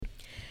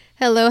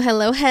Hello,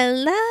 hello,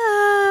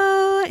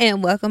 hello,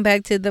 and welcome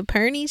back to the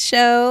Pernie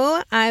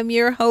Show. I'm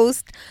your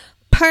host,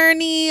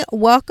 Pernie.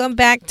 Welcome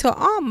back to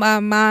all my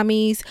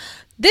mommies.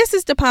 This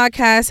is the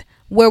podcast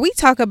where we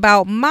talk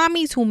about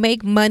mommies who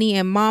make money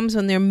and moms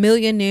on their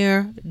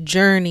millionaire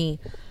journey.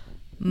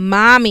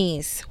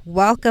 Mommies,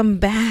 welcome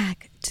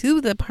back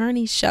to the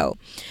Pernie Show.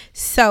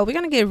 So we're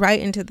going to get right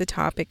into the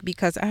topic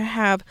because I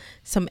have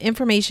some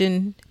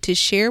information to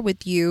share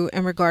with you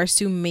in regards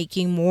to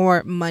making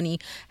more money,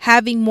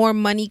 having more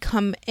money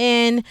come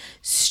in,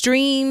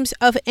 streams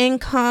of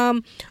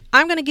income.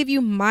 I'm going to give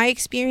you my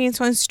experience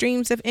on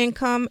streams of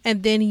income,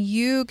 and then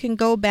you can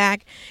go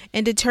back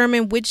and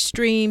determine which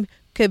stream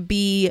could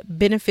be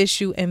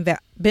beneficial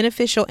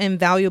and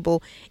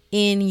valuable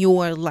in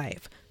your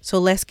life. So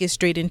let's get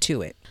straight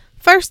into it.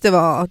 First of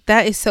all,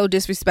 that is so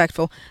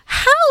disrespectful.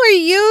 How are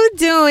you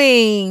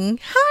doing?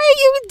 How are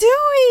you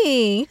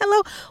doing?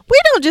 Hello. We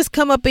don't just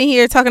come up in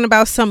here talking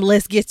about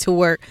let's get to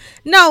work.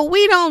 No,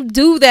 we don't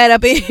do that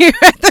up in here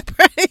at the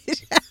Pernie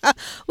Show.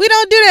 We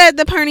don't do that at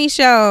the Pernie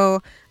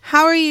Show.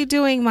 How are you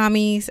doing,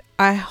 mommies?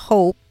 I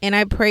hope and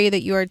I pray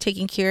that you are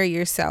taking care of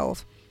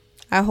yourself.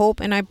 I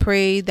hope and I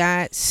pray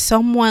that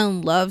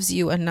someone loves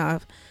you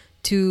enough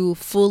to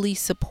fully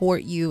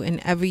support you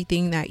in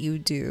everything that you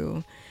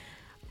do.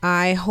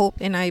 I hope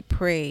and I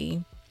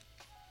pray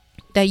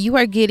that you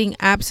are getting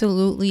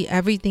absolutely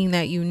everything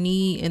that you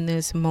need in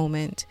this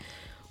moment,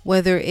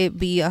 whether it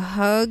be a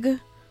hug,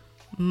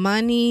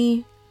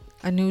 money,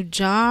 a new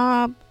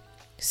job,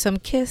 some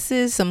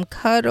kisses, some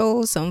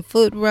cuddles, some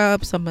foot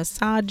rubs, some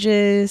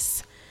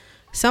massages,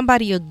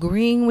 somebody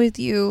agreeing with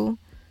you,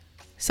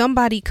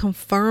 somebody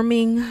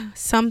confirming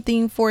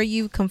something for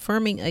you,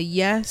 confirming a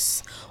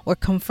yes or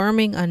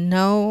confirming a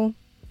no.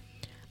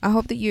 I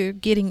hope that you're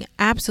getting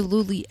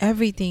absolutely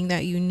everything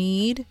that you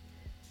need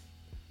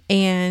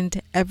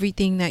and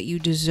everything that you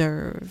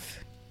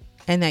deserve,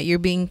 and that you're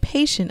being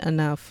patient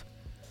enough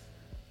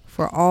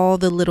for all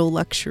the little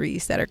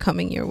luxuries that are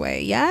coming your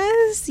way.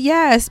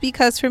 Yes,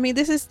 because for me,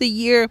 this is the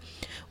year,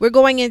 we're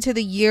going into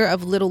the year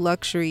of little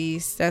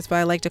luxuries. That's what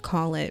I like to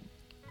call it.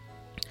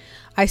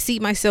 I see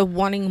myself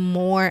wanting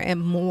more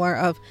and more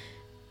of,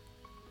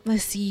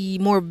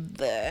 something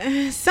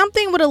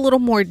with a little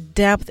more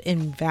depth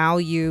and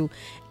value.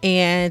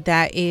 And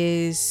that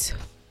is,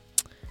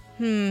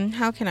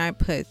 how can I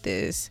put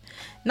this?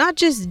 Not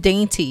just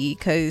dainty,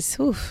 because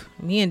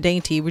me and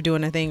Dainty, we're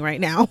doing a thing right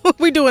now.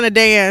 We're doing a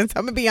dance.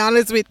 I'm going to be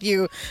honest with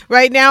you.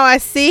 Right now, I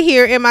sit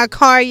here in my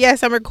car.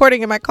 Yes, I'm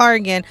recording in my car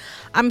again.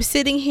 I'm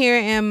sitting here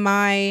in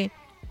my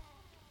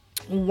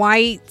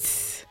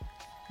white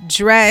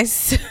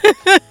dress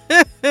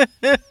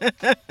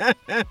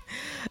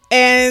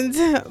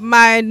and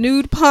my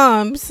nude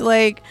pumps.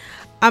 Like,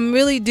 I'm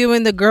really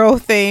doing the girl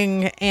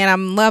thing and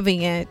I'm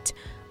loving it.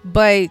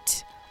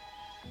 But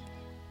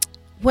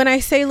when I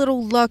say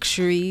little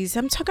luxuries,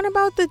 I'm talking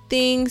about the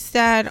things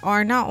that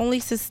are not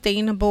only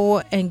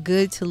sustainable and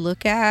good to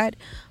look at,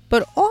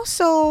 but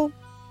also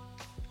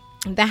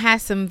that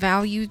has some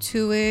value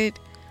to it.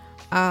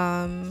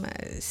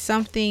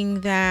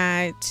 Something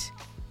that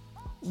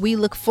we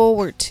look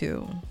forward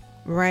to,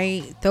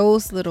 right?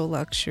 Those little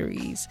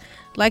luxuries,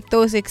 like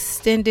those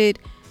extended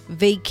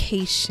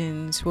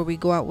vacations where we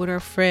go out with our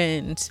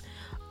friends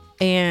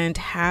and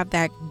have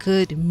that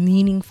good,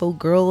 meaningful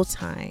girl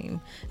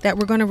time that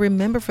we're going to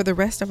remember for the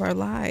rest of our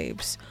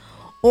lives.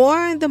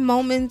 Or the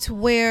moments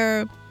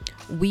where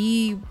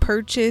we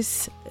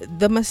purchase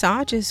the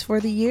massages for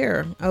the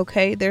year.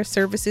 Okay, there's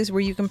services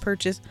where you can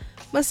purchase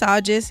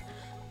massages.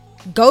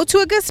 Go to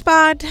a good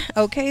spot,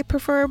 okay,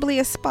 preferably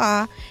a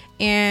spa,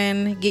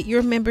 and get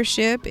your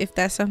membership if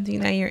that's something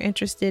that you're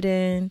interested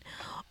in.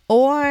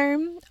 Or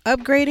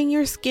upgrading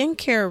your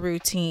skincare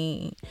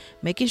routine,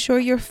 making sure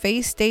your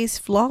face stays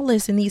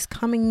flawless in these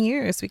coming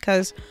years,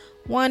 because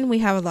 1, we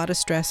have a lot of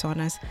stress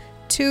on us.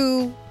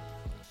 2,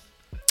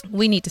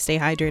 we need to stay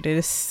hydrated.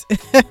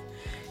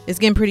 It's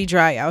getting pretty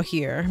dry out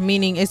here,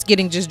 meaning it's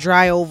getting just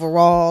dry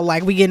overall.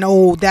 Like, we getting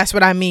old. That's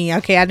what I mean.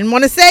 Okay, I didn't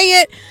want to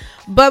say it,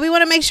 but we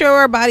want to make sure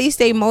our bodies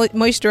stay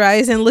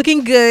moisturized and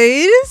looking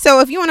good.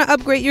 So if you want to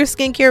upgrade your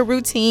skincare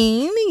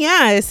routine,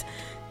 yes.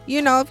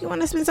 If you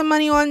want to spend some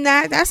money on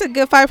that, that's a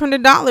good $500.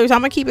 I'm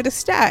going to keep it a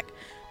stack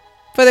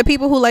for the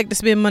people who like to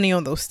spend money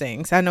on those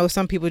things. I know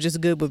some people are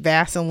just good with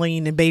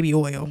Vaseline and baby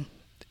oil.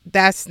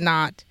 That's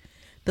not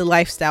the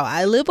lifestyle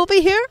I live over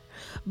here.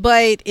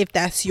 But if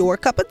that's your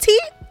cup of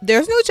tea,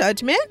 there's no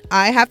judgment.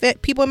 I have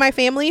people in my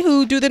family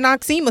who do the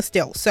Noxzema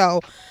still. So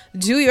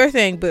do your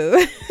thing,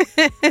 boo.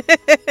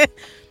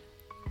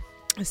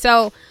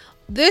 So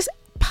this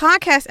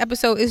podcast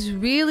episode is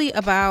really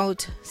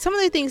about some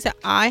of the things that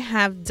I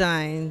have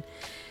done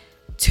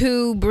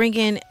to bring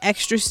in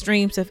extra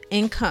streams of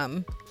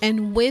income.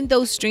 And when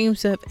those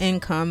streams of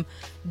income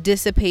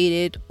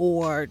dissipated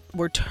or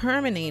were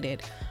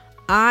terminated,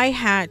 I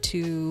had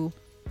to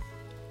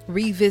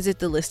revisit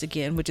the list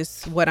again, which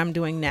is what I'm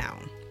doing now.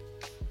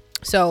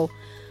 So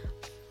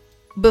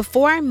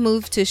before I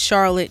moved to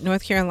Charlotte,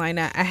 North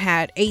Carolina, I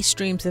had 8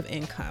 streams of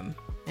income.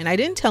 and I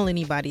didn't tell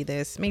anybody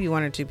this, maybe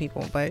one or two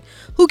people, but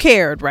who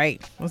cared,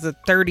 right? I was a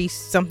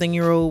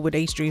 30-something-year-old with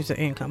 8 streams of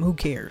income. Who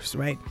cares,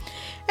 right?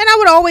 And I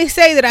would always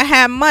say that I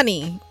had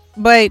money,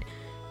 but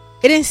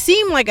it didn't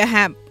seem like I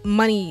had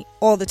money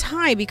all the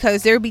time,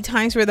 because there would be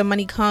times where the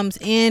money comes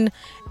in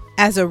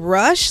as a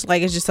rush,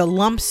 like it's just a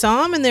lump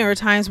sum, and there are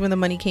times when the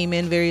money came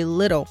in very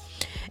little,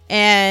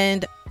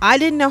 and I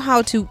didn't know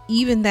how to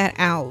even that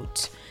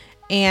out.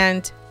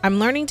 And I'm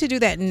learning to do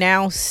that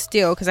now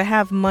still, because I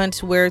have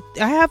months where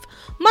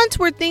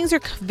things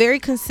are very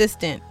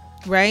consistent,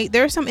 right?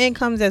 There are some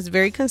incomes that's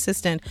very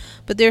consistent,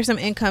 but there's some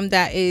income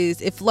that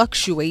it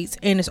fluctuates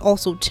and it's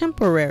also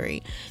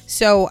temporary.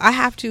 So I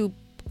have to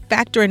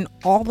factor in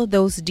all of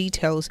those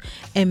details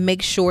and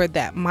make sure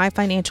that my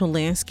financial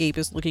landscape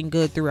is looking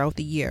good throughout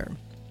the year.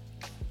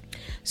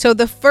 So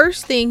the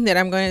first thing that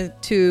I'm going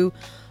to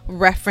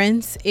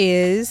reference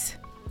is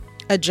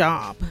a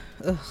job.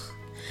 Ugh.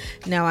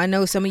 Now, I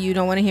know some of you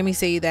don't want to hear me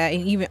say that,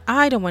 and even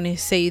I don't want to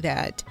say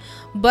that.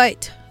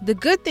 But the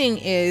good thing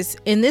is,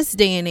 in this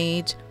day and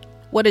age,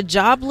 what a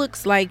job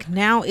looks like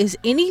now is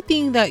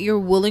anything that you're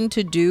willing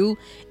to do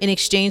in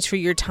exchange for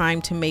your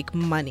time to make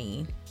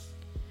money.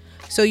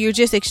 So you're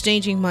just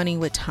exchanging money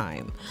with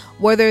time,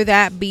 whether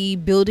that be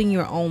building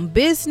your own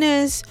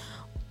business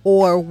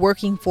or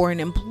working for an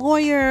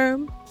employer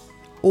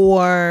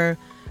or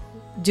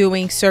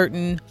doing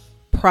certain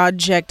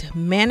project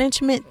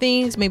management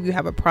things. Maybe you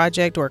have a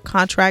project or a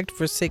contract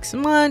for 6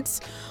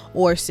 months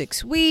or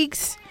 6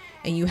 weeks,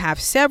 and you have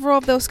several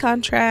of those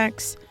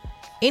contracts.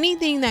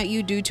 Anything that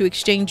you do to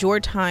exchange your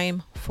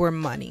time for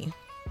money,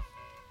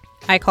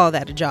 I call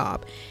that a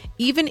job.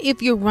 Even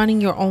if you're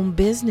running your own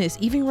business,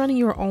 even running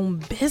your own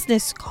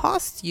business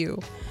costs you.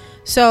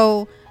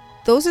 So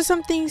those are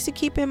some things to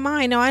keep in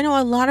mind. Now, I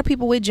know a lot of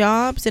people with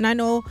jobs, and I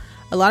know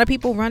a lot of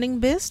people running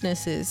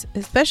businesses,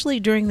 especially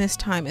during this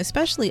time,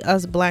 especially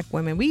us Black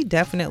women. We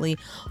definitely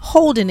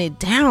holding it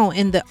down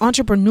in the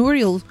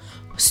entrepreneurial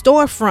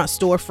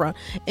storefront.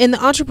 In the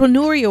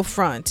entrepreneurial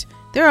front,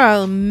 there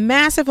are a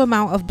massive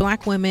amount of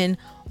Black women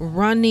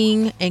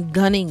running and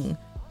gunning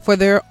for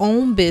their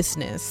own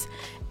business.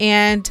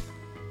 And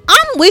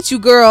I'm with you,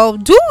 girl.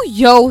 Do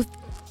your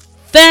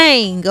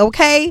thing,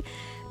 okay?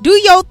 Do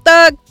your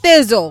thug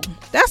thizzle.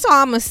 That's all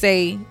I'm going to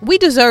say. We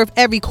deserve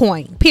every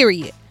coin,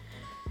 period.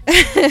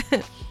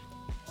 And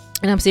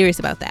I'm serious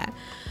about that.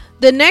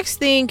 The next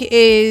thing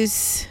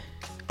is,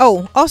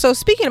 also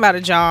speaking about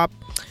a job,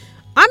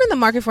 I'm in the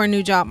market for a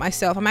new job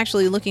myself. I'm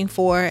actually looking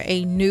for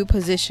a new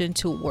position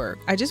to work.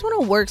 I just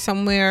want to work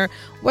somewhere,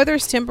 whether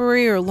it's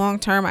temporary or long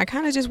term. I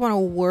kind of just want to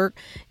work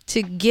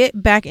to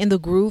get back in the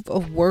groove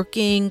of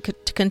working,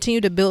 to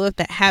continue to build up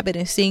that habit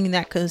and seeing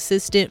that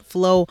consistent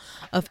flow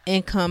of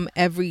income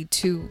every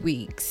 2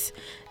 weeks.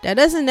 That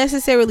doesn't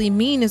necessarily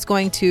mean it's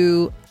going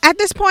to, at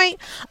this point,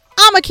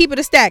 I'm going to keep it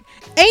a stack.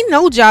 Ain't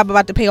no job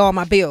about to pay all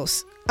my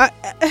bills.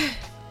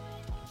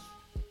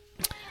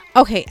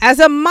 Okay, as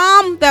a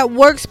mom that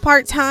works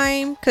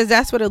part-time, because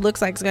that's what it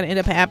looks like is going to end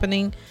up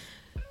happening,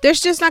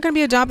 there's just not going to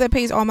be a job that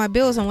pays all my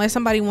bills unless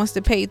somebody wants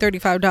to pay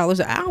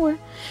 $35 an hour.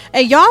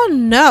 And y'all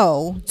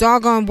know,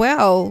 doggone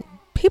well,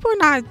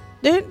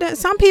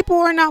 some people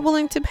are not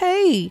willing to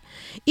pay.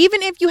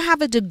 Even if you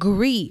have a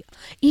degree,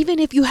 even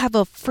if you have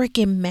a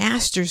freaking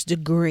master's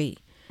degree.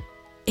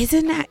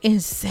 Isn't that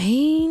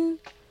insane?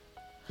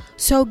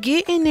 So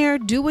get in there,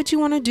 do what you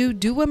want to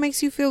do what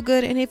makes you feel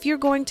good. And if you're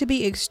going to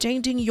be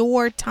exchanging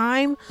your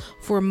time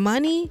for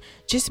money,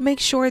 just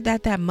make sure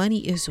that that money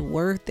is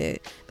worth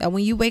it. That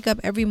when you wake up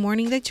every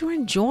morning, that you're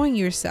enjoying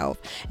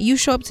yourself. You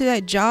show up to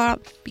that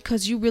job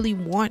because you really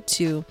want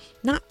to,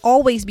 not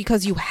always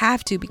because you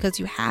have to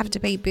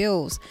pay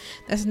bills.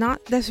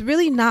 That's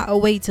really not a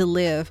way to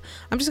live.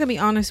 I'm just gonna be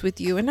honest with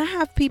you. And I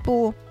have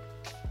people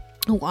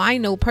who I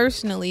know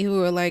personally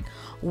who are like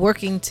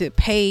working to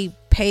pay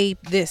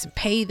this,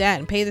 pay that,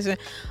 and pay this.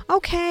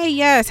 Okay,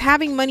 yes,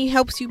 having money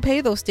helps you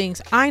pay those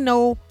things. I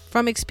know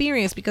from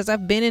experience because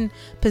I've been in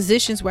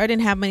positions where I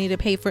didn't have money to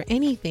pay for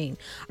anything.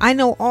 I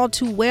know all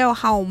too well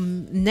how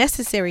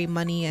necessary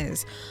money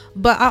is,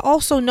 but I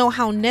also know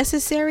how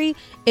necessary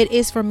it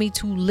is for me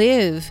to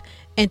live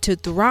and to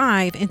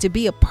thrive and to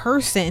be a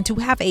person and to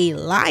have a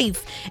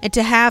life and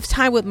to have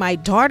time with my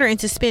daughter and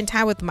to spend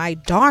time with my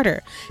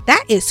daughter.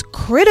 That is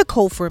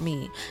critical for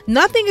me.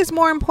 Nothing is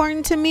more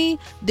important to me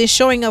than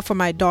showing up for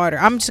my daughter.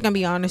 I'm just gonna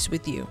be honest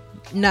with you.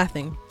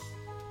 Nothing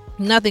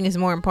is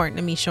more important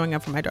to me showing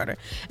up for my daughter.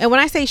 And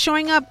when I say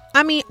showing up,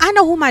 I mean I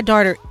know who my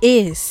daughter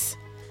is.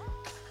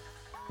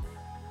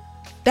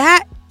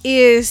 That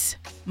is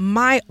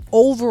my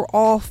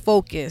overall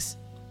focus.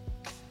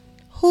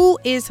 Who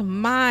is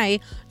my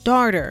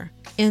daughter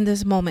in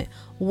this moment?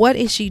 What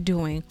is she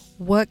doing?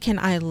 What can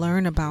I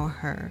learn about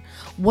her?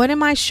 What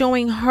am I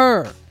showing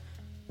her?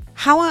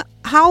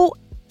 How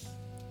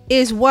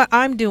is what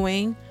I'm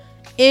doing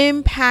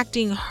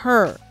impacting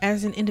her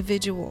as an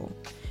individual?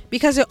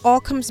 Because it all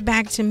comes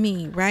back to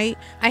me, right?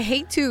 I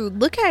hate to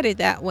look at it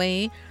that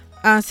way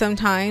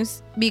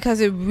sometimes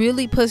because it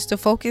really puts the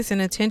focus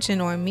and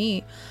attention on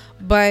me.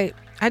 But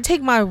I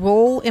take my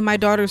role in my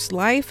daughter's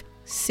life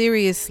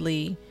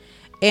seriously.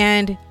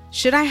 And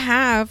should I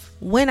have,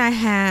 when I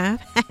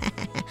have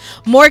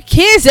more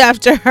kids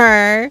after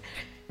her,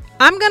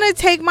 I'm going to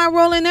take my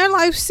role in their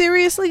life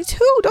seriously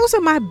too. Those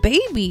are my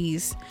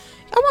babies.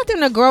 I want them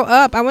to grow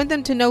up. I want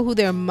them to know who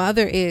their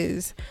mother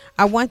is.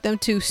 I want them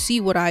to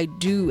see what I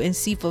do and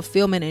see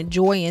fulfillment and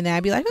joy in that.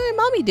 I'd be like, hey,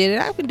 mommy did it.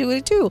 I can do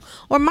it too.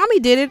 Or mommy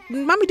did it.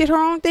 Mommy did her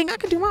own thing. I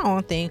can do my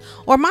own thing.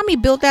 Or mommy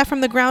built that from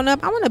the ground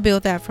up. I want to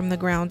build that from the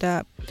ground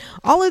up.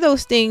 All of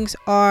those things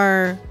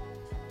are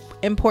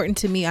important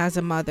to me as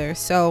a mother.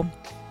 So,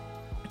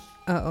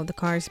 the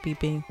car's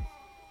beeping.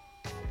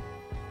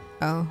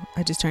 Oh,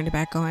 I just turned it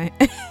back on.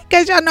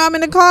 Because y'all know I'm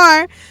in the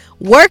car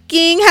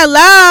working.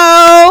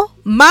 Hello,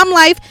 mom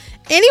life.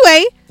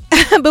 Anyway,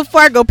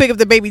 before I go pick up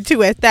the baby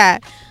too at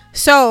that.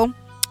 So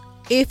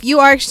if you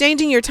are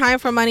exchanging your time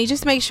for money,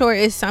 just make sure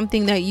it's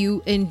something that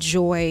you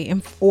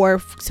enjoy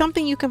or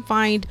something you can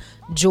find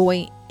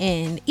joy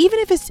in. Even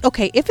if it's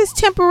okay, if it's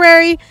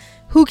temporary,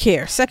 who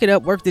cares? Suck it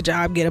up, work the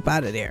job, get up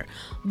out of there.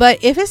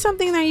 But if it's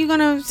something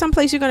that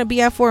someplace you're gonna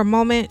be at for a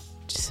moment,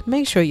 just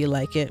make sure you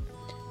like it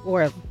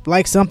or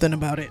like something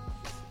about it.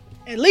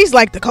 At least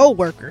like the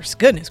co-workers.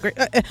 Goodness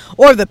gracious.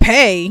 Or the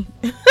pay.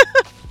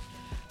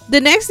 The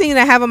next thing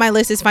that I have on my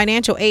list is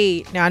financial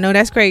aid. Now, I know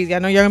that's crazy. I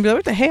know you're going to be like,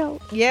 what the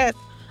hell? Yes,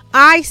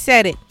 I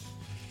said it.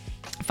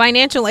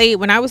 Financial aid.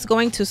 When I was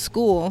going to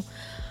school,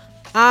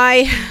 when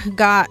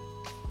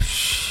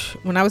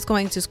I was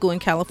going to school in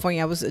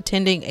California, I was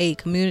attending a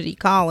community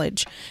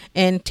college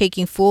and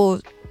taking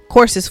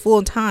courses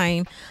full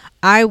time.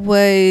 I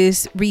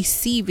was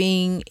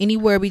receiving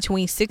anywhere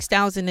between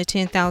 $6,000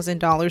 to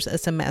 $10,000 a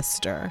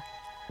semester.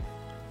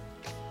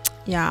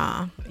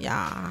 Yeah.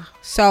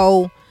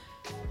 So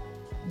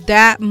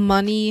that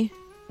money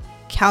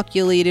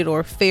calculated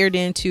or fared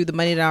into the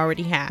money that I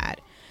already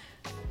had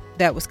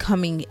that was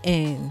coming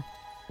in.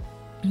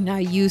 And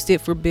I used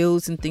it for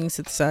bills and things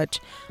and such.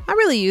 I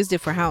really used it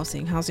for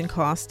housing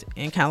cost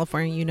in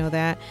California, you know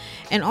that.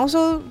 And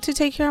also to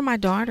take care of my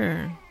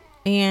daughter.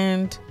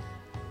 And,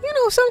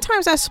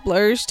 sometimes I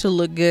splurge to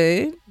look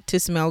good, to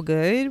smell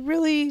good,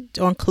 really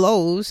on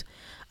clothes,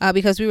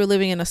 because we were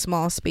living in a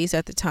small space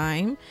at the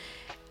time.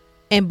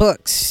 And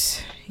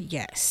books.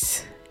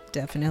 Yes,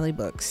 definitely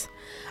books.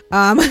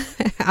 I'm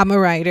a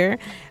writer,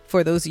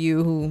 for those of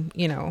you who,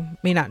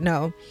 may not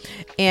know.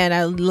 And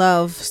I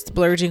love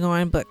splurging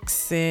on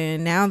books.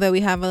 And now that we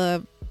have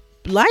a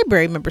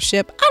library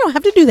membership, I don't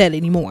have to do that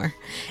anymore.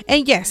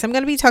 And yes, I'm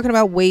going to be talking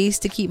about ways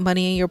to keep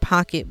money in your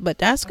pocket, but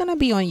that's going to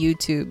be on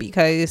YouTube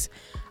because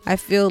I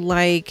feel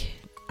like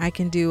I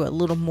can do a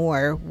little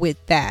more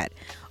with that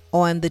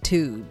on the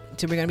tube.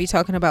 So we're going to be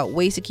talking about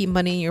ways to keep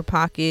money in your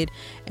pocket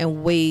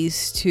and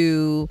ways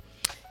to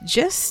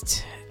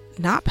just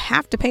not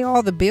have to pay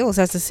all the bills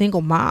as a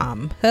single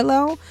mom.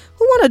 Hello?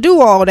 Who want to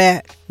do all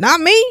that? Not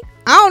me.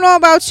 I don't know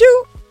about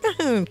you.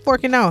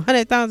 Forking out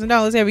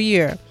 $100,000 every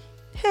year.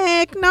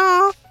 Heck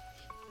no.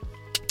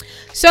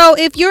 So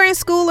if you're in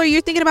school or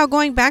you're thinking about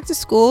going back to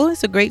school,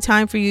 it's a great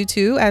time for you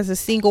too as a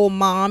single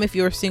mom. If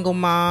you're a single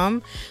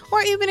mom,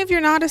 or even if you're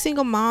not a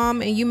single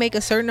mom and you make a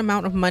certain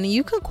amount of money,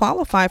 you can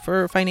qualify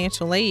for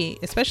financial aid,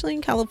 especially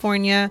in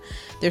California.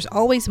 There's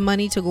always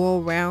money to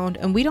go around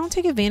and we don't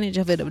take advantage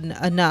of it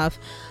enough.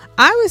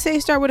 I would say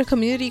start with a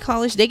community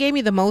college. They gave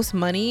me the most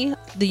money.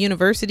 The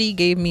university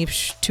gave me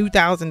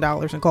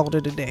 $2,000 and called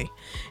it a day.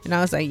 And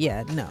I was like,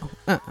 yeah, no.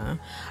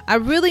 I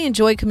really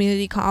enjoy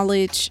community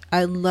college.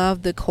 I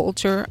love the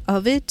culture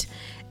of it.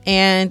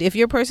 And if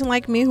you're a person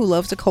like me who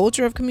loves the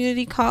culture of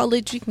community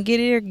college, you can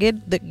get here,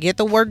 get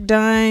the work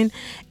done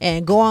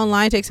and go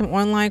online, take some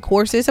online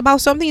courses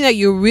about something that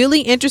you're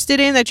really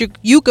interested in that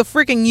you could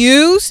freaking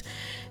use.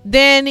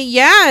 Then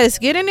yes,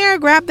 get in there,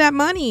 grab that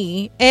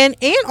money and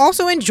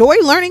also enjoy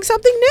learning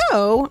something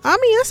new. I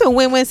mean, that's a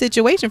win-win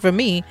situation for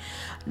me.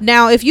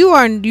 Now, if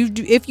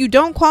you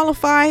don't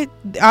qualify,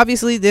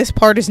 obviously this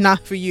part is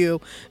not for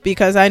you,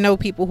 because I know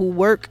people who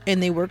work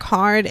and they work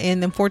hard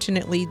and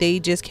unfortunately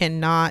they just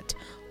cannot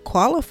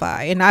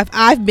qualify. And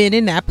I've been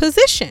in that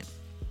position.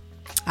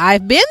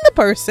 I've been the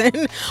person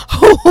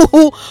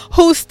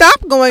who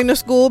stopped going to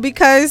school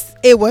because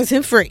it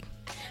wasn't free.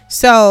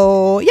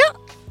 So yeah.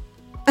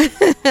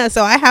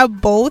 So I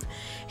have both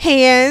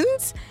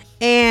hands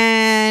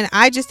and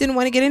I just didn't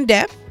want to get in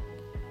debt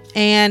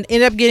and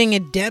end up getting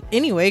in debt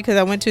anyway because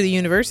I went to the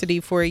university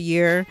for a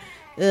year.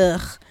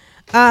 The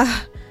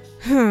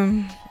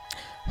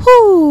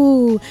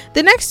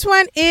next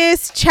one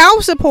is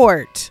child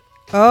support.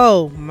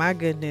 Oh my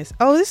goodness.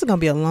 Oh, this is gonna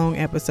be a long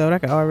episode. I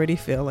can already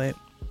feel it.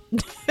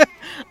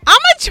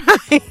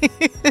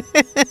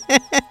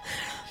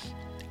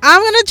 I'm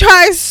going to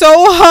try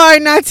so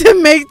hard not to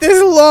make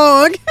this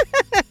long.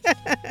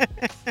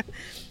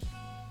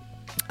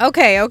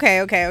 Okay.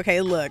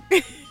 Look.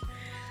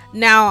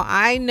 Now,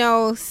 I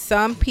know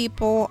some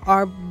people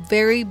are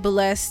very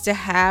blessed to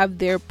have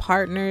their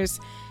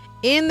partners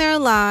in their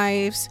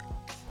lives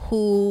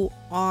who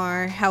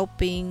are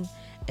helping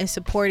and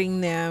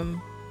supporting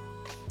them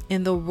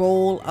in the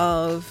role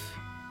of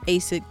a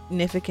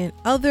significant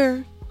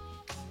other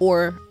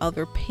or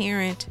other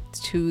parent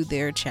to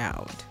their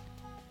child.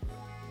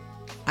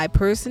 I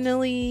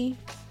personally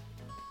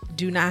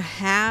do not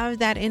have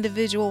that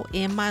individual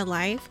in my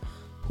life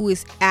who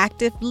is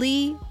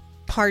actively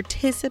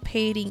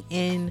participating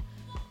in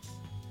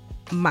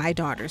my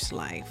daughter's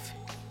life.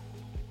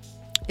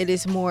 It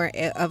is more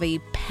of a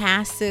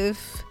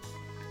passive,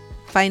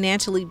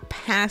 financially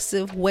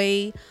passive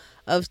way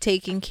of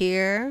taking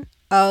care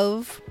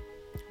of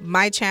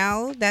my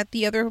child that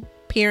the other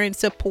parent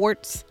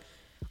supports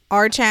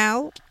our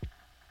child.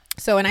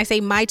 So, and I say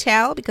my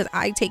child because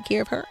I take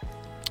care of her.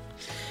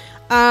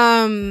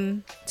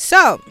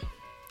 So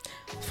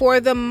for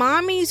the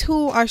mommies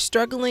who are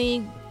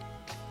struggling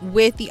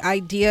with the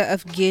idea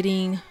of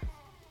getting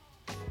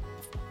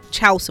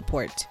child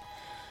support,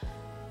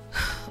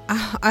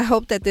 I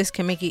hope that this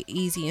can make it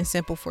easy and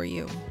simple for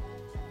you.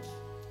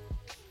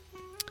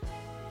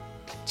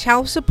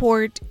 Child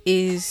support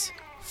is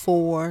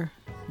for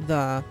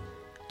the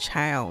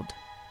child.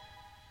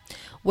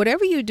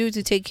 Whatever you do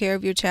to take care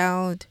of your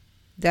child,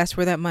 that's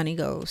where that money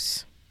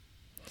goes.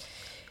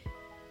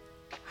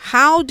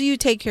 How do you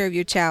take care of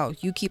your child?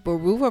 You keep a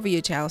roof over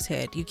your child's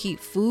head. You keep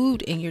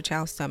food in your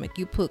child's stomach.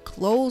 You put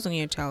clothes on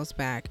your child's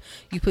back.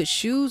 You put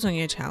shoes on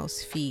your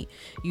child's feet.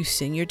 You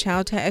send your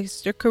child to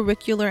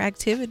extracurricular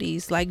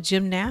activities like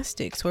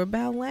gymnastics or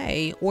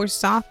ballet or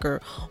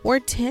soccer or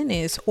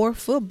tennis or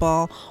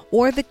football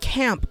or the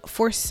camp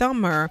for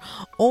summer,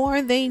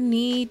 or they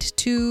need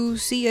to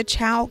see a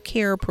child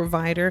care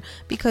provider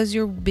because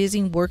you're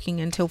busy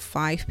working until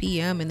 5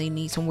 p.m. and they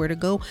need somewhere to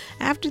go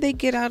after they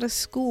get out of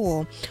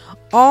school.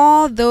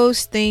 All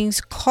those things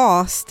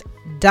cost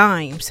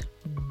dimes,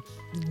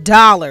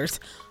 dollars,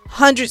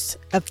 hundreds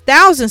of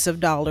thousands of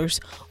dollars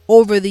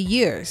over the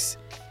years.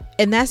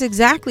 And that's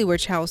exactly where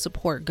child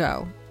support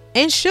go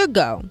and should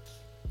go.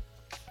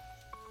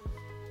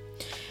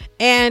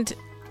 And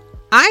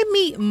I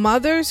meet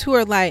mothers who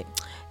are like,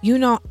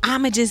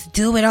 I'ma just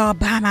do it all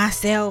by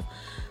myself.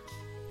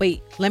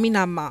 Wait, let me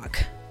not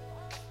mock.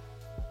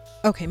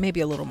 Okay, maybe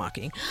a little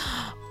mocking.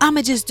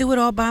 I'ma just do it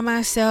all by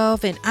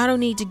myself and I don't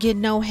need to get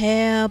no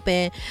help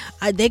and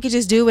they could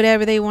just do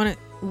whatever they want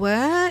to.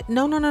 What?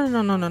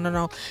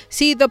 No.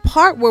 See, the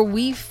part where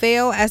we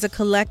fail as a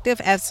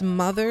collective, as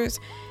mothers,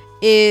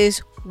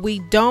 is we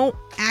don't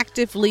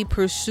actively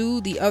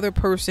pursue the other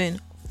person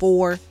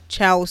for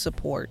child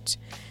support.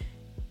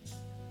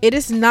 It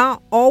is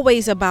not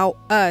always about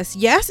us.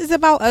 Yes, it's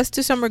about us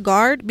to some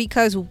regard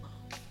because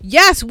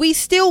yes, we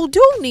still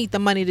do need the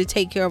money to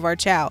take care of our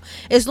child.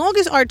 As long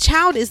as our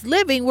child is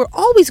living, we're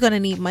always going to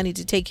need money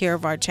to take care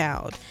of our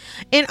child.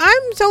 And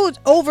I'm so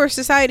over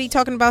society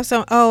talking about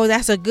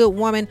that's a good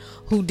woman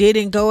who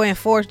didn't go and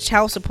force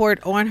child support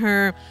on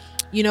her,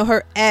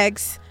 her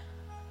ex.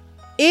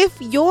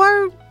 If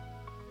your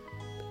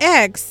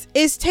ex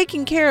is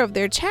taking care of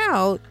their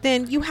child,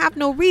 then you have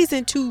no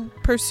reason to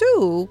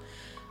pursue.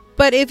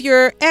 But if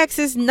your ex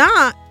is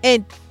not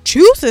and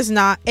chooses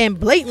not and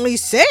blatantly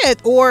said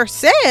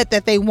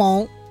that they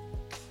won't,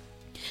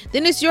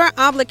 then it's your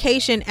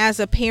obligation as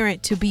a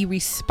parent to be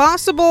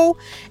responsible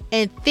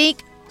and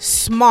think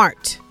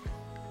smart.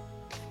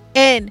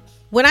 And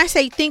when I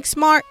say think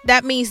smart,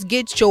 that means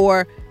get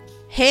your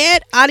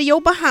head out of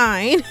your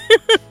behind,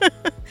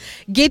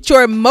 get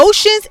your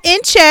emotions in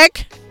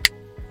check.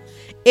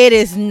 It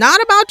is not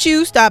about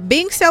you. Stop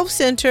being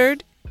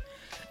self-centered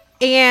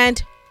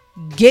and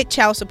get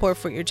child support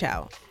for your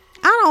child.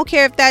 I don't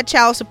care if that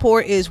child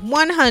support is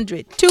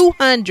 100,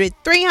 200,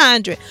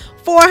 300,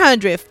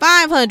 400,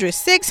 500,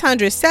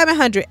 600,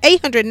 700,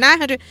 800,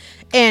 900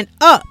 and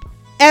up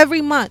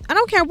every month. I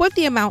don't care what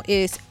the amount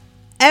is.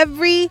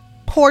 Every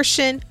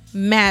portion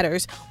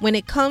matters when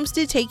it comes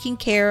to taking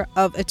care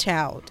of a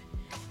child.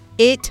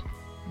 It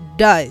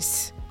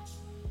does.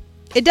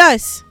 It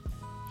does.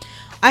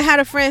 I had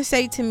a friend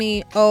say to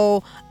me,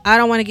 I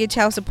don't want to get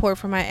child support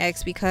for my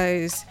ex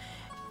because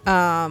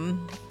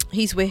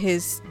he's with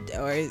his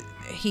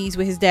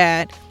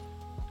dad.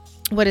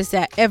 What is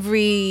that?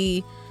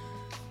 Every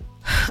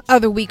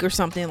other week or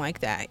something like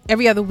that.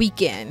 Every other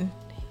weekend.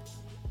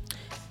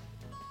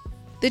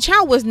 The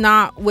child was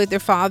not with their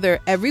father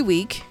every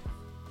week.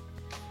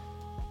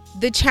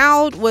 The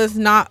child was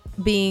not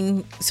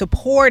being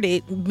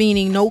supported,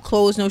 meaning no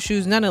clothes, no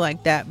shoes, none of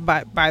like that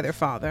by their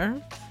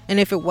father. And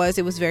if it was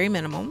very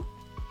minimum.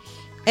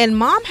 And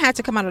mom had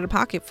to come out of the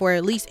pocket for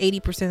at least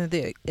 80% of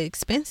the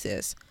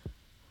expenses.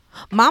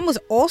 Mom was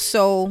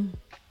also,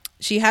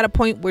 she had a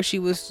point where she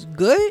was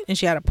good and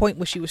she had a point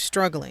where she was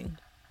struggling.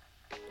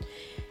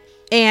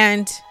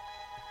 And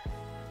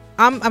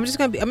I'm going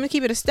to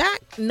keep it a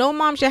stack. No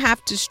mom should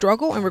have to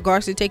struggle in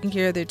regards to taking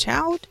care of their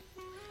child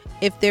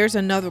if there's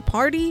another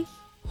party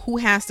who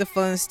has the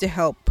funds to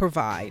help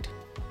provide.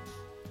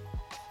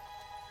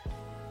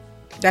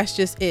 That's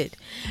just it.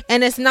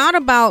 And it's not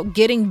about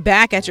getting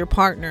back at your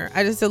partner.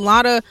 There's a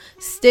lot of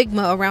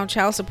stigma around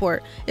child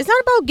support. It's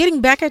not about getting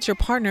back at your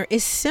partner.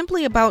 It's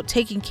simply about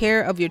taking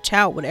care of your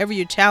child, whatever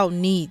your child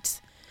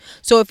needs.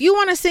 So if you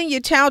want to send your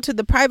child to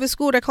the private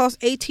school that costs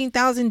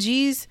 18,000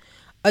 G's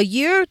a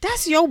year,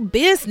 that's your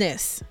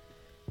business.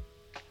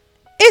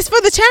 It's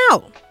for the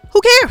child. Who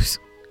cares?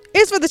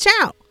 It's for the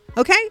child.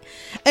 Okay.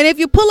 And if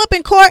you pull up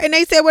in court and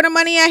they say, where the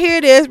money at? Here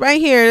it is,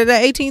 right here, the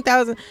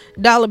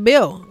 $18,000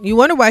 bill. You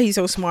wonder why he's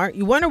so smart.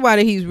 You wonder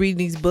why he's reading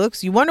these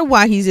books. You wonder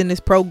why he's in this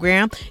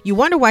program. You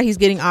wonder why he's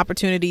getting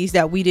opportunities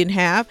that we didn't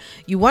have.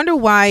 You wonder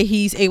why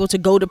he's able to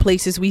go to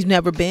places we've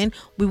never been.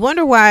 We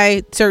wonder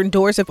why certain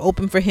doors have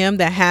opened for him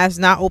that has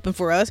not opened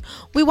for us.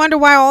 We wonder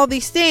why all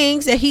these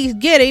things that he's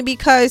getting,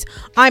 because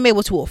I'm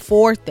able to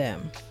afford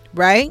them,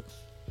 right?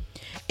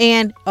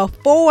 And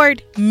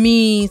afford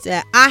means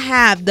that I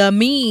have the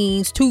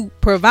means to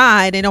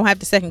provide and don't have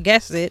to second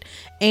guess it.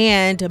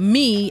 And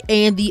me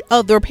and the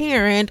other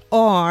parent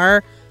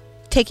are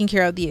taking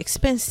care of the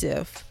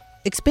expenses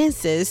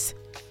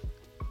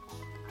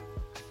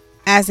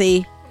as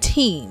a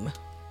team,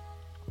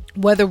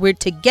 whether we're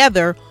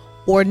together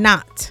or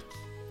not.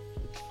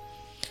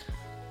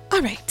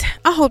 All right.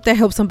 I hope that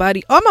helps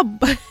somebody.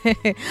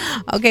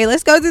 Okay,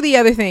 let's go to the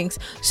other things.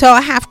 So I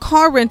have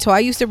car rental. I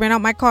used to rent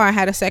out my car. I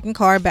had a second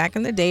car back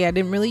in the day. I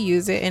didn't really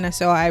use it. And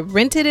so I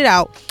rented it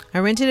out. I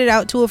rented it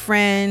out to a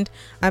friend.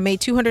 I made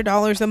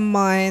 $200 a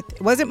month.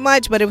 It wasn't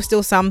much, but it was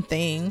still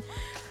something.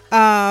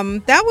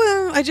 That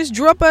was, I just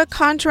drew up a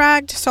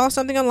contract, saw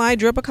something online,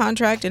 drew up a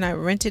contract, and I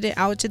rented it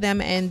out to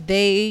them. And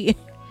they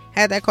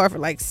had that car for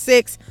like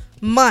 6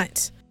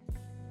 months.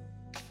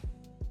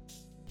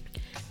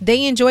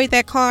 They enjoyed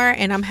that car,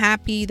 and I'm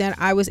happy that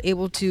I was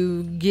able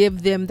to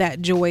give them that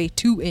joy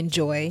to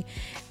enjoy.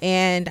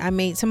 And I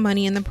made some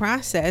money in the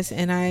process,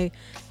 and I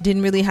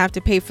didn't really have to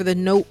pay for the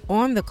note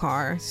on the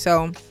car.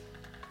 So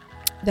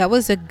that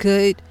was a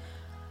good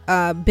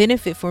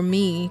benefit for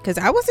me, because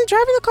I wasn't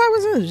driving the car. I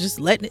was just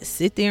letting it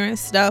sit there and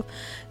stuff.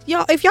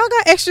 Y'all, if y'all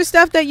got extra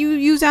stuff that you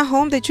use at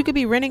home that you could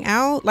be renting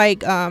out, like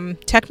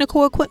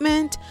technical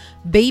equipment,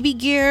 baby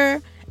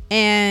gear,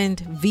 and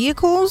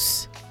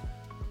vehicles,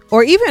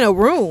 or even a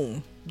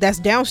room that's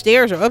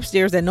downstairs or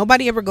upstairs that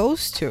nobody ever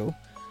goes to,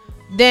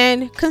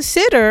 then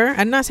consider,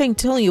 I'm not saying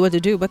telling you what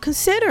to do, but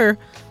consider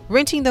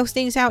renting those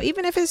things out,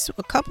 even if it's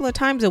a couple of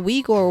times a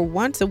week or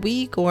once a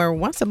week or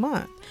once a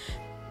month.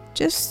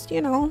 Just,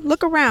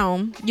 look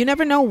around. You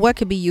never know what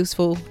could be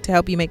useful to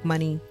help you make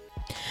money.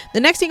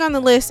 The next thing on the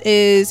list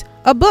is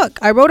a book.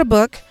 I wrote a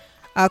book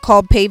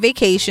called Pay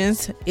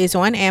Vacations. It's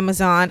on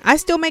Amazon. I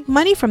still make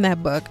money from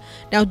that book.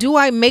 Now, do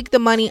I make the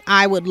money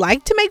I would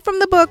like to make from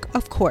the book?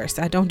 Of course,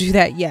 I don't do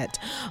that yet.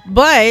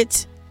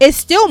 But it's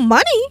still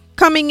money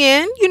coming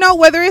in,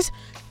 whether it's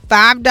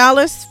 $5,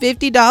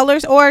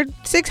 $50, or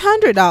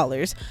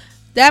 $600.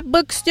 That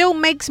book still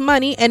makes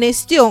money, and it's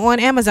still on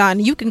Amazon.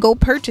 You can go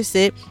purchase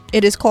it.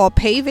 It is called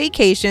Pay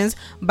Vacations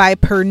by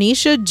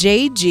Pernisha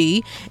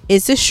J.G.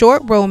 It's a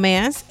short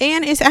romance,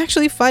 and it's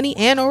actually funny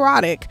and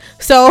erotic.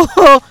 So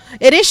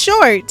it is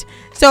short.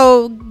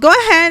 So go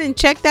ahead and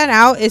check that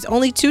out. It's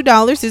only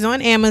 $2. It's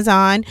on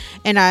Amazon,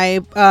 and I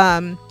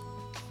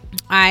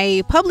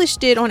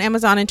published it on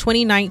Amazon in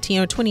 2019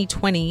 or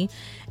 2020,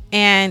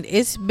 and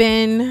it's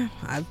been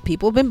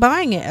people have been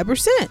buying it ever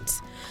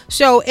since.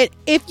 So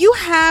if you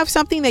have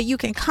something that you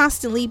can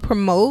constantly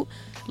promote,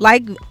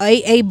 like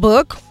a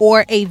book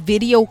or a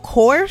video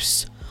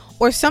course,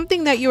 or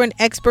something that you're an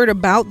expert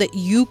about that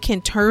you can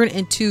turn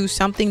into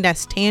something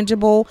that's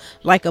tangible,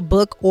 like a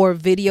book or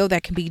video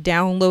that can be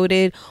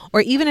downloaded,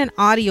 or even an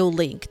audio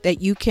link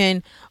that you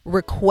can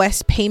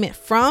request payment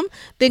from,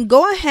 then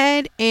go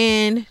ahead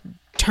and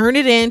turn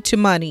it into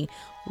money.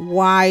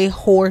 Why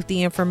hoard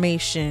the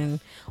information?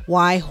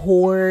 Why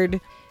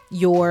hoard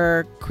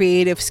your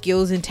creative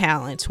skills and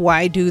talents?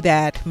 Why do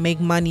that? Make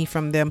money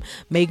from them.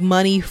 Make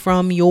money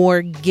from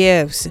your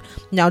gifts.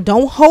 Now,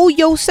 don't hold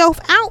yourself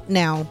out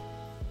now.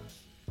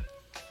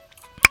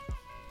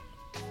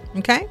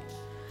 Okay?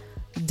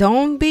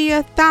 Don't be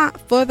a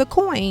thought for the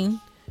coin.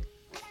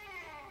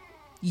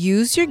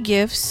 Use your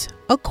gifts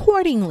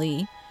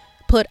accordingly.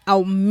 Put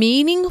out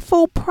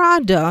meaningful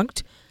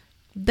product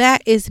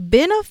that is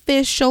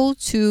beneficial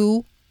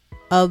to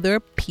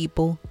other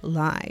people's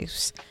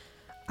lives.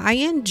 I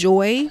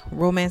enjoy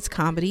romance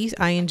comedies.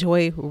 I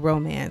enjoy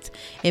romance.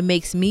 It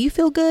makes me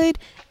feel good,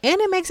 and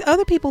it makes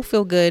other people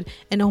feel good.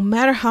 And no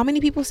matter how many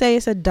people say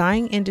it's a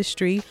dying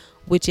industry,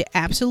 which it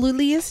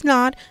absolutely is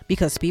not,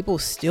 because people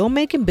still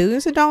making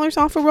billions of dollars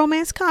off of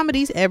romance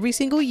comedies every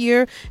single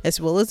year,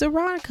 as well as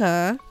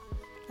erotica,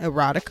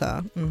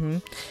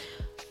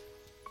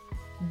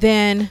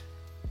 then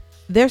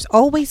there's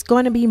always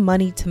going to be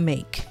money to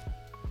make.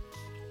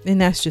 And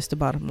that's just the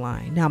bottom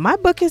line. Now, my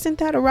book isn't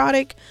that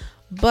erotic,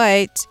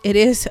 but it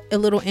is a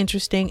little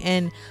interesting,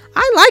 and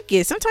I like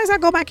it. Sometimes I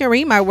go back and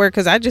read my work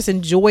because I just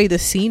enjoy the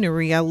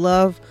scenery. I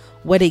love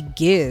what it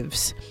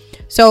gives.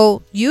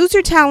 So use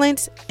your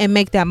talents and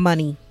make that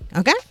money.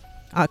 Okay?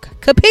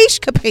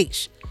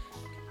 Capiche.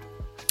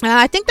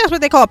 I think that's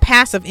what they call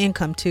passive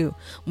income too.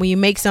 When you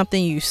make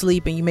something, you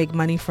sleep and you make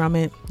money from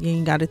it. You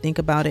ain't got to think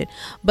about it.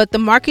 But the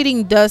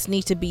marketing does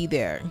need to be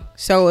there.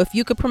 So if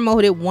you could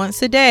promote it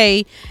once a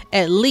day,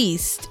 at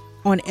least,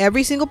 on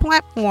every single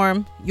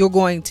platform, you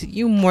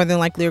more than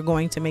likely are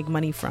going to make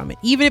money from it.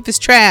 Even if it's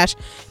trash,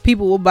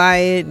 people will buy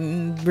it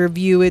and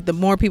review it. The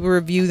more people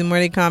review, the more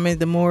they comment,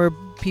 the more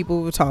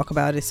people will talk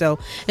about it. So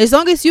as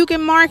long as you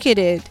can market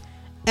it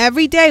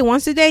every day,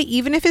 once a day,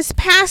 even if it's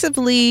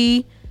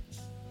passively,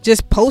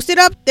 just post it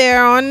up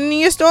there on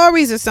your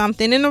stories or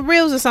something, in the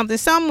reels or something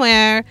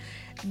somewhere,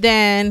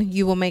 then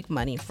you will make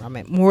money from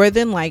it more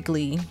than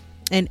likely.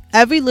 And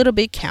every little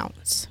bit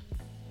counts.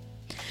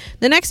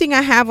 The next thing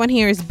I have on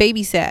here is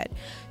babysat.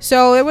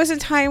 So there was a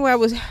time where I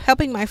was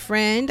helping my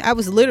friend. I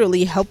was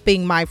literally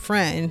helping my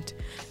friend,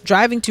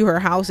 driving to her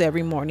house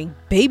every morning,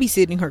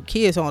 babysitting her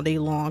kids all day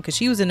long because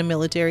she was in the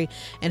military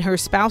and her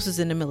spouse is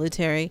in the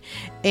military,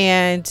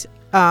 and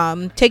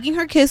taking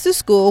her kids to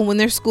school when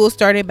their school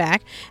started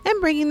back and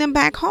bringing them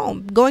back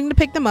home, going to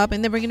pick them up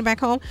and then bringing them back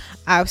home.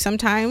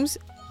 Sometimes,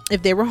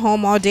 if they were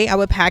home all day, I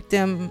would pack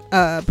them,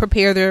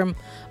 prepare their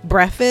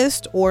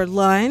breakfast or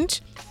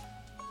lunch.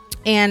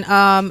 And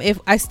if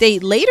I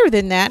stayed later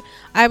than that,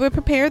 I would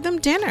prepare them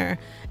dinner.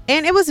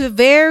 And it was a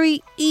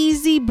very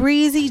easy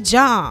breezy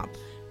job.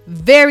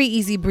 Very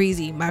easy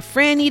breezy. My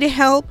friend needed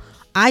help.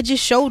 I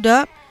just showed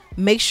up,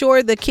 make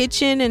sure the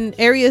kitchen and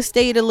area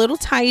stayed a little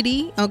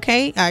tidy.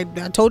 Okay. I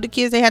told the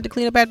kids they had to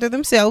clean up after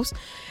themselves.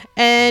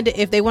 And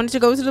if they wanted to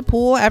go to the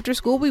pool after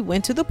school, we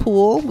went to the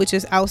pool, which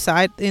is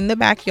outside in the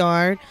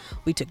backyard.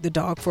 We took the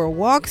dog for a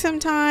walk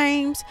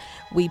sometimes.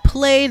 We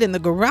played in the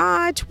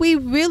garage. We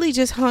really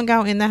just hung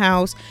out in the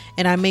house.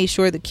 And I made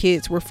sure the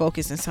kids were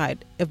focused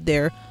inside of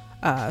their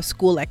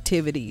school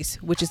activities,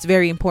 which is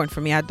very important for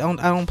me. I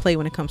don't play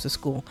when it comes to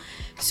school.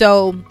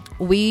 So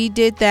we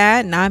did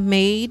that, and I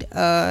made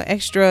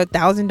extra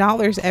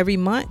 $1,000 every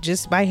month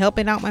just by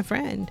helping out my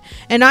friend,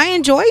 and I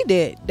enjoyed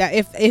it. That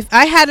if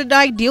I had an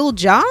ideal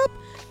job,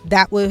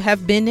 that would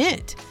have been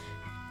it.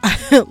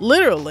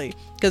 Literally,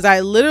 because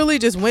I literally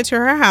just went to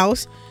her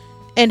house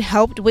and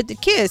helped with the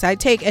kids. I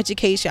take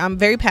education. I'm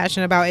very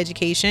passionate about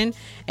education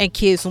and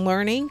kids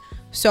learning.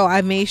 So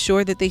I made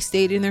sure that they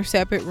stayed in their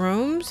separate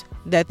rooms,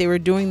 that they were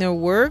doing their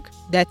work,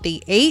 that they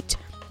ate,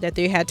 that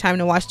they had time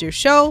to watch their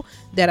show,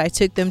 that I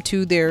took them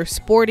to their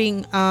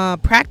sporting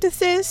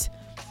practices,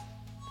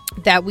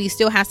 that we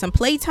still had some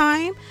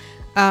playtime.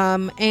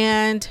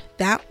 And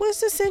that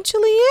was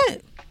essentially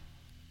it.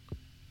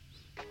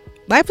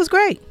 Life was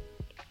great.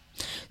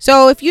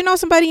 So if you know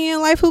somebody in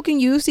your life who can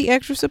use the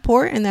extra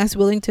support and that's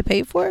willing to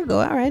pay for it, go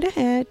right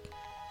ahead.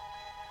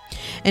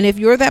 And if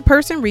you're that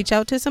person, reach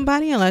out to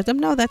somebody and let them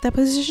know that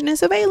position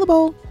is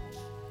available.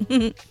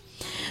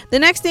 The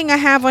next thing I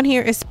have on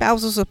here is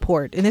spousal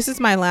support. And this is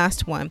my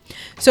last one.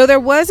 So there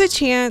was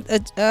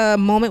a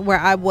moment where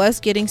I was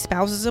getting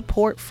spousal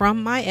support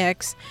from my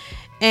ex.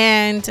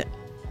 And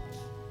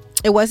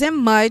it wasn't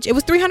much. It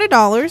was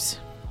 $300.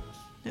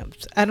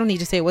 I don't need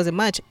to say it wasn't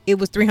much. It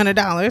was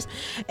 $300.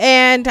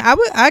 And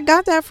I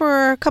got that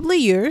for a couple of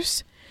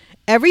years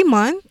every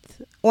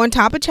month on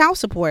top of child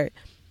support.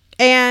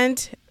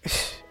 And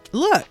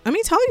look, let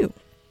me tell you,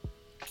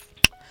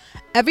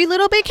 every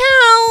little bit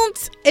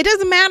counts. It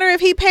doesn't matter if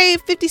he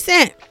paid 50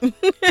 cents.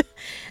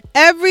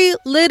 Every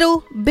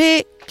little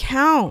bit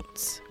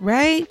counts,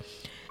 right?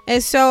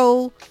 And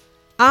so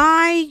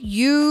I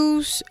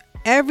use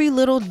every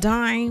little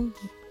dime,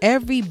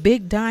 every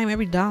big dime,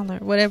 every dollar,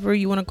 whatever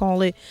you want to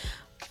call it,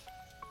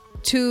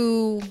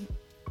 to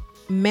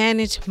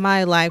manage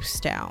my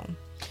lifestyle,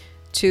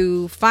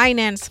 to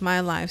finance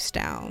my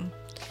lifestyle.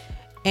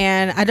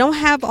 And I don't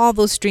have all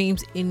those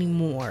streams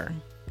anymore.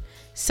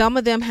 Some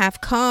of them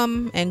have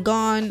come and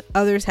gone.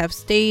 Others have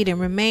stayed and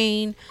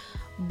remained.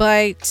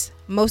 But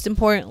most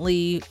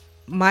importantly,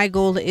 my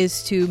goal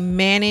is to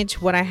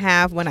manage what I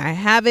have when I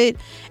have it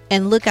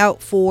and look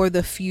out for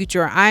the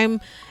future.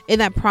 I'm in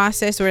that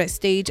process or that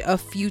stage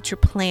of future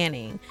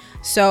planning.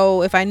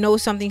 So if I know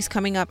something's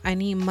coming up, I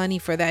need money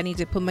for that. I need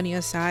to put money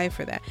aside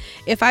for that.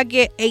 If I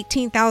get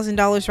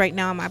 $18,000 right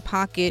now in my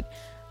pocket,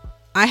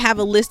 I have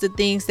a list of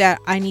things that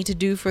I need to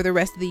do for the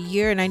rest of the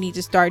year, and I need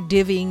to start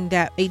divvying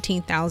that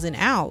 $18,000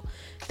 out.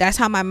 That's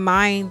how my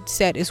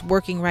mindset is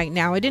working right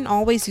now. It didn't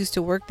always used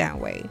to work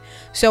that way.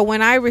 So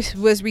when I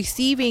was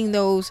receiving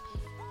those,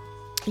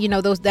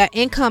 that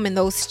income and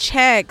those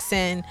checks,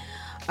 and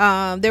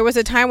there was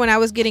a time when I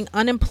was getting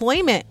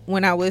unemployment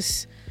when I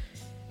was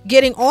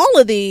getting all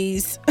of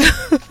these.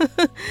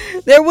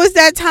 There was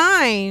that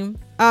time.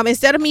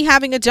 Instead of me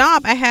having a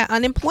job, I had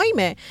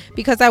unemployment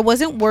because I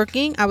wasn't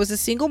working. I was a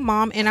single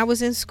mom and I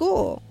was in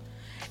school.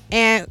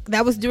 And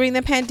that was during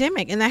the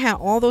pandemic. And I had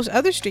all those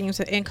other streams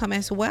of income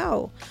as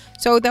well.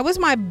 So that was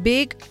my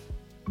big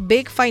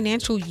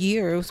financial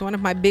year. It was one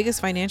of my biggest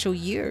financial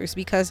years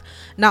because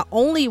not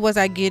only was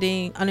I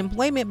getting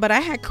unemployment, but I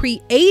had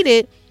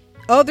created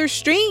other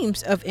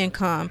streams of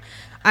income.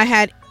 I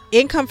had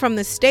income from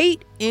the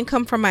state,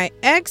 income from my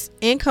ex,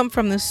 income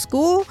from the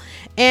school,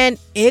 and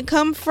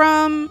income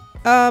from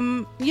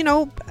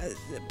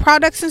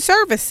products and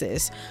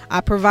services.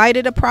 I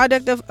provided a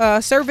product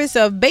of service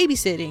of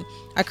babysitting.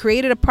 I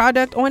created a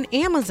product on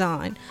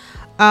Amazon.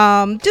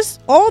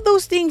 Just all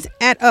those things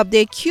add up.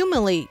 They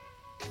accumulate.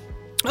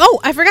 Oh,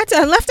 I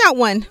left out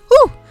one.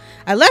 Whew.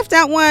 I left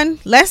out one.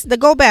 Let's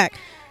go back.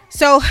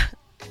 So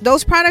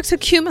those products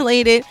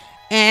accumulated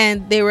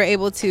and they were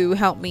able to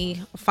help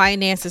me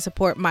finance and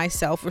support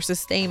myself or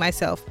sustain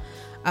myself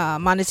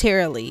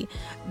monetarily.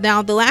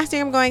 Now, the last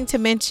thing I'm going to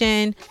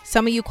mention,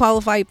 some of you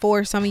qualify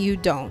for, some of you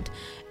don't,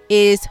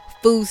 is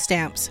food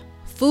stamps.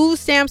 Food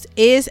stamps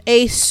is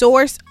a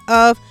source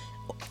of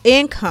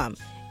income.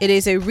 It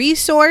is a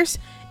resource,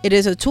 it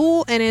is a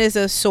tool, and it is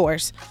a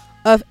source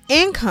of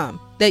income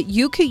that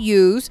you could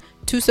use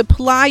to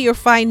supply your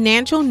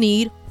financial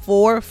need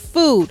for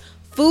food.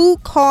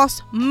 Food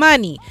costs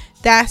money.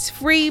 That's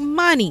free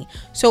money.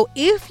 So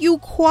if you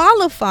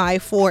qualify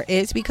for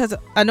it, because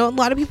I know a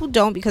lot of people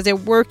don't because they're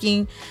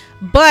working,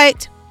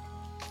 but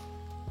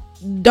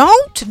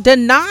don't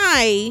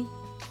deny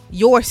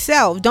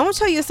yourself. Don't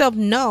tell yourself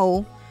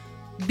no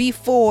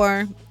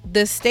before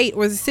the state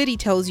or the city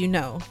tells you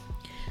no.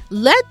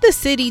 Let the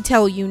city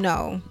tell you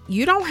no.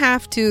 You don't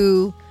have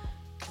to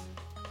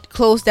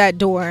close that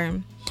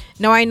door.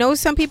 Now, I know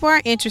some people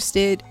are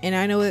interested and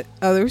I know that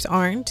others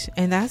aren't,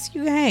 and that's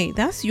you. Hey,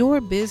 that's your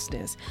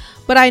business.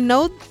 But I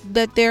know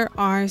that there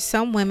are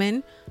some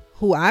women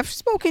who I've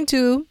spoken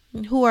to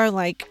who are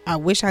like, I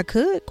wish I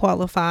could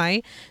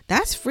qualify.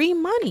 That's free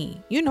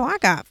money. You know, I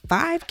got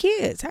 5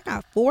 kids. I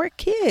got 4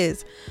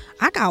 kids.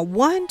 I got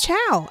 1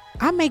 child.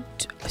 I make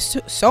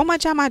so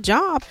much at my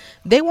job.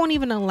 They won't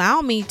even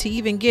allow me to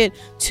even get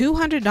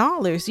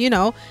 $200. You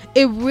know,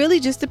 it really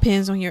just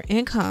depends on your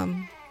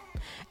income.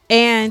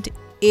 And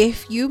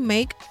if you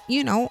make,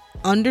 you know,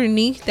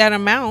 underneath that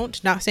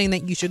amount, not saying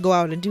that you should go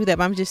out and do that,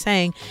 but I'm just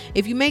saying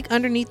if you make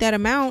underneath that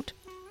amount,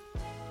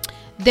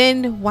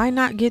 then why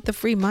not get the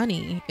free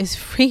money? It's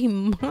free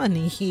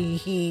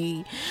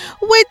money.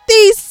 With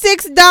these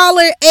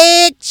 $6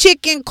 egg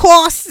chicken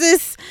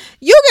costs,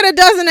 you get a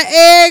dozen of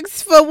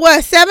eggs for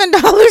what, $7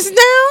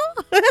 now?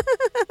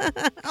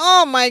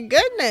 Oh my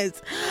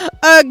goodness.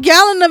 A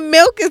gallon of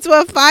milk is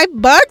what, $5? I don't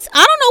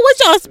know what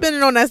y'all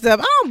spending on that stuff.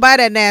 I don't buy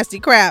that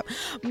nasty crap.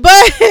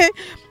 But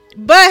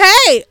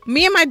hey,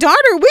 me and my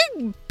daughter,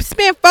 we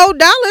spend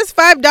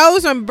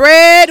 $5 on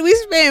bread. We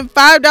spend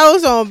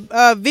 $5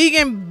 on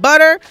vegan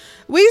butter.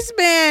 We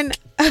spend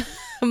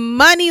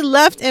money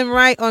left and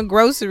right on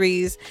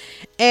groceries,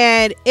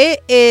 and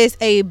it is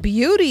a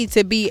beauty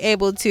to be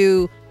able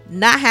to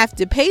not have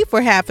to pay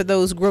for half of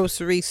those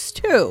groceries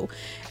too.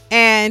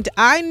 And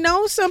I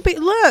know some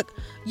people, look,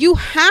 you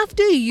have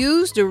to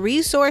use the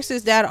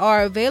resources that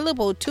are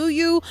available to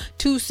you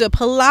to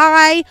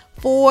supply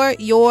for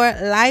your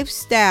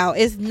lifestyle.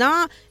 It's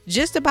not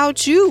just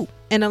about you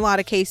in a lot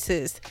of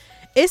cases.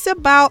 It's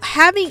about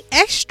having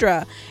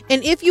extra.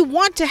 And if you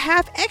want to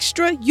have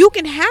extra, you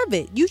can have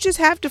it. You just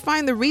have to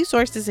find the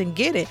resources and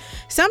get it.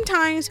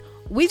 Sometimes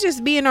we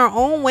just be in our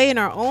own way, in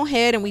our own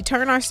head, and we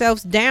turn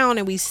ourselves down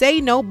and we say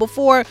no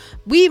before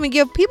we even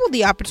give people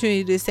the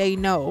opportunity to say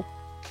no.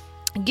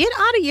 Get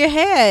out of your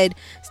head.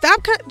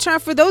 Stop trying.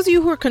 For those of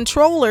you who are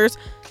controllers,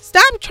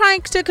 stop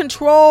trying to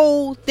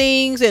control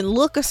things and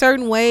look a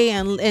certain way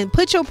and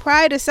put your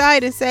pride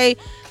aside and say,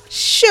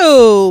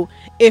 shoot,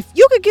 if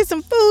you could get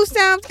some food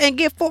stamps and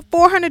get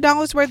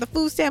 $400 worth of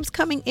food stamps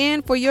coming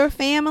in for your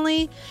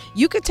family,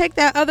 you could take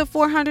that other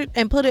 $400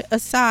 and put it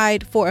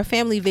aside for a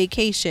family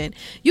vacation.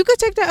 You could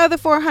take that other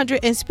 $400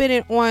 and spend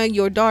it on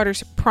your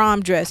daughter's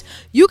prom dress.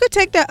 You could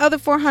take that other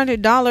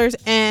 $400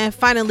 and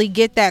finally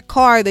get that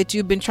car that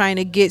you've been trying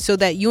to get so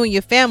that you and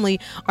your family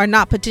are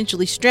not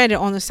potentially stranded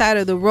on the side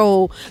of the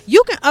road.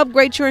 You can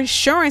upgrade your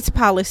insurance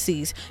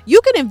policies. You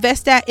can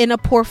invest that in a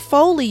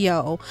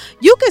portfolio.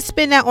 You could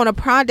spend that on a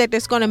product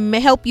that's going to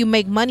help you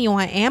make money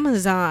on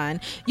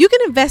Amazon. You can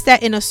invest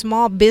that in a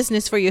small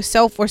business for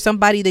yourself or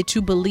somebody that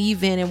you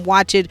believe in and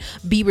watch it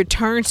be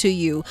returned to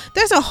you.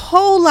 There's a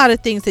whole lot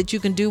of things that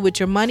you can do with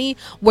your money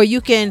where you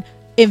can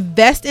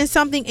invest in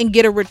something and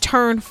get a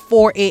return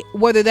for it,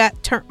 whether that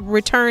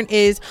return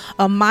is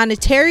a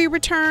monetary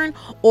return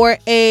or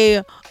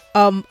a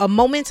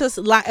momentous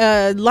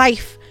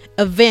life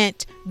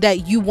event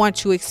that you want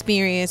to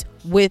experience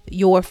with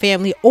your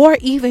family or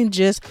even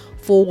just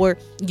for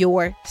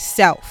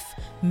yourself.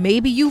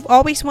 Maybe you've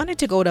always wanted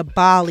to go to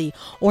Bali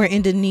or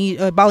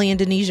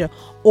Indonesia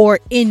or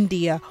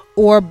India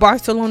or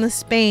Barcelona,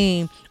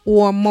 Spain,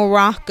 or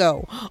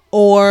Morocco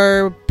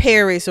or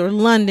Paris or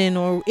London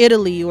or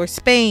Italy or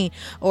Spain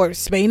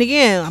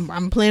again.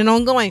 I'm planning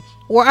on going,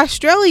 or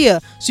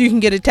Australia, so you can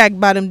get attacked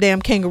by them damn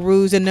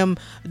kangaroos and them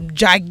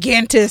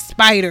gigantic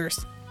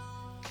spiders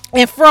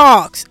and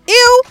frogs.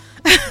 Ew.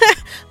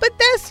 But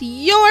that's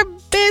your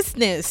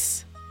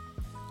business.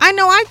 I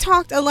know I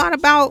talked a lot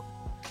about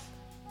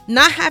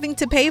not having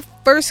to pay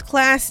first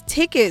class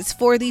tickets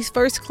for these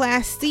first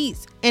class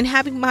seats and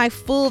having my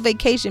full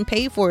vacation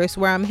paid for is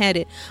where I'm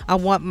headed. I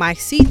want my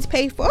seats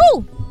paid for.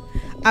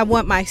 I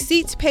want my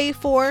seats paid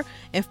for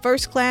in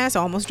first class.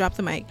 I almost dropped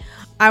the mic.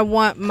 I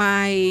want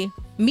me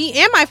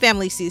and my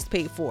family seats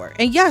paid for.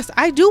 And yes,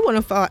 I do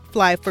want to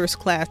fly first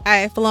class. I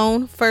have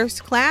flown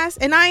first class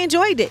and I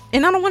enjoyed it.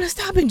 And I don't want to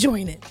stop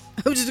enjoying it.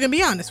 I'm just going to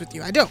be honest with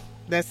you. I don't.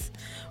 That's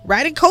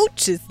riding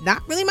coach is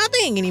not really my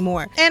thing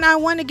anymore. And I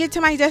want to get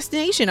to my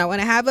destination. I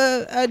want to have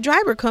a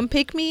driver come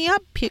pick me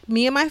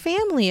and my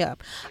family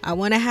up. I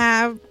want to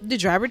have the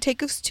driver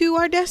take us to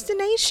our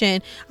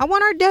destination. I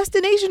want our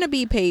destination to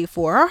be paid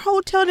for, our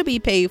hotel to be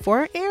paid for,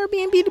 our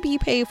Airbnb to be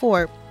paid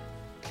for.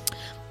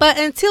 But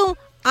until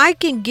I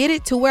can get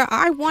it to where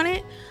I want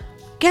it,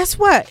 guess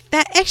what?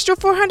 That extra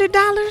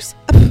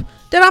 $400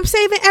 that I'm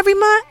saving every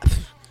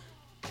month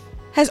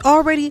has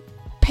already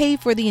paid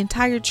for the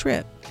entire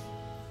trip.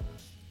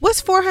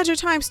 What's 400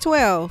 times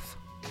 12?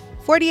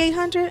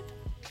 4,800?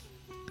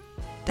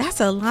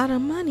 That's a lot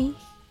of money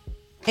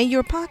in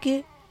your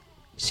pocket.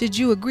 Should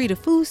you agree to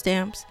food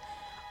stamps?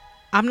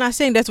 I'm not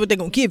saying that's what they're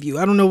going to give you.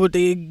 I don't know what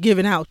they're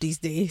giving out these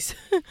days.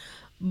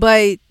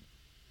 But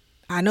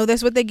I know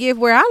that's what they give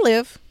where I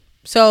live.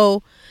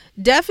 So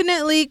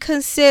definitely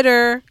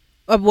consider,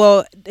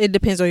 well, it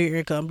depends on your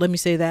income. Let me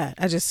say that.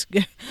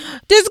 Disclaimer,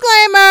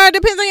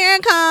 depends on your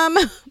income.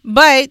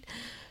 But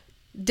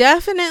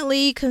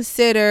definitely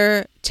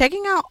consider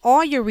checking out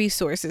all your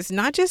resources,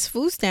 not just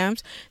food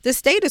stamps. The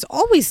state is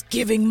always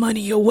giving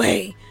money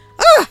away.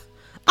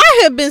 I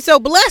have been so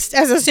blessed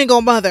as a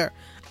single mother.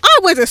 I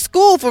went to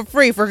school for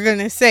free, for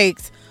goodness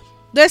sakes.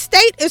 The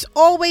state is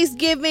always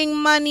giving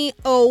money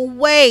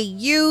away.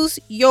 Use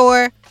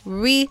your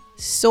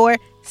resources,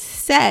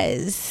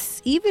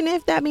 even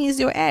if that means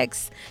your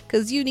ex,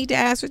 because you need to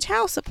ask for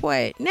child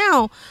support.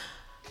 Now,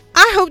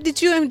 I hope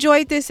that you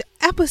enjoyed this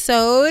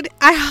episode.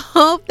 I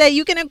hope that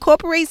you can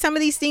incorporate some of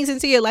these things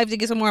into your life to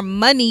get some more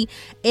money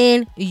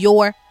in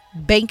your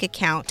bank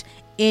account,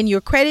 in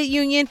your credit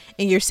union,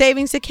 in your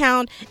savings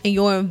account, in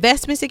your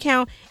investments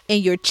account,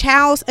 in your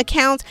child's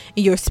accounts,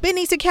 in your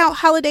spendings account,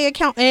 holiday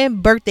account,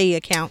 and birthday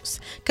accounts.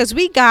 Because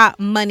we got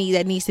money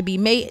that needs to be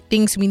made,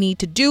 things we need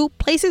to do,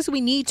 places we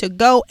need to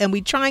go, and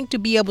we're trying to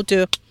be able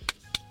to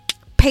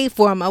pay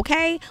for them,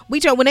 okay?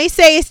 When they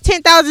say it's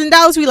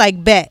 $10,000, we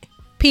like, bet.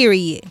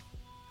 Period.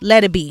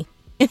 Let it be.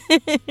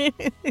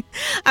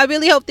 I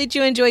really hope that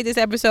you enjoyed this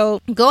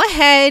episode. Go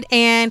ahead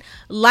and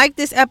like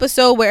this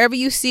episode wherever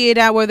you see it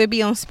at, whether it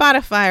be on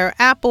Spotify or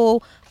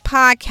Apple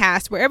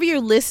Podcast, wherever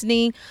you're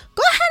listening.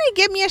 Go ahead and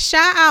give me a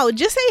shout out.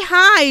 Just say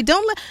hi.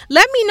 Don't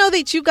let me know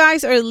that you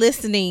guys are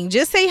listening.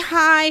 Just say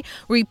hi,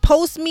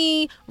 repost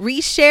me,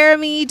 reshare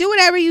me, do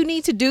whatever you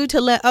need to do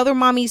to let other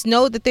mommies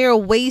know that there are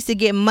ways to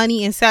get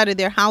money inside of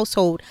their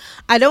household.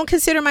 I don't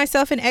consider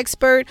myself an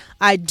expert.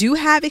 I do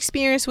have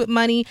experience with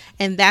money,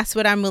 and that's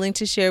what I'm willing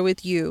to share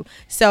with you.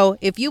 So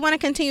if you want to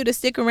continue to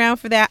stick around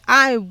for that,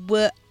 I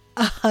would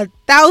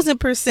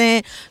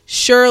 1,000%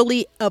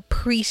 surely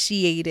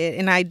appreciate it.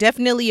 And I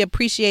definitely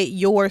appreciate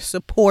your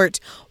support,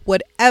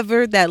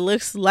 whatever that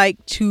looks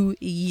like to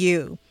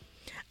you.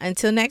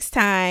 Until next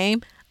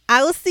time,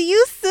 I will see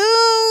you soon.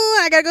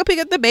 I gotta go pick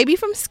up the baby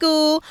from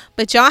school,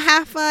 but y'all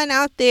have fun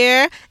out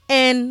there,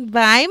 and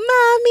bye,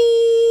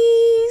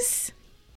 mommy.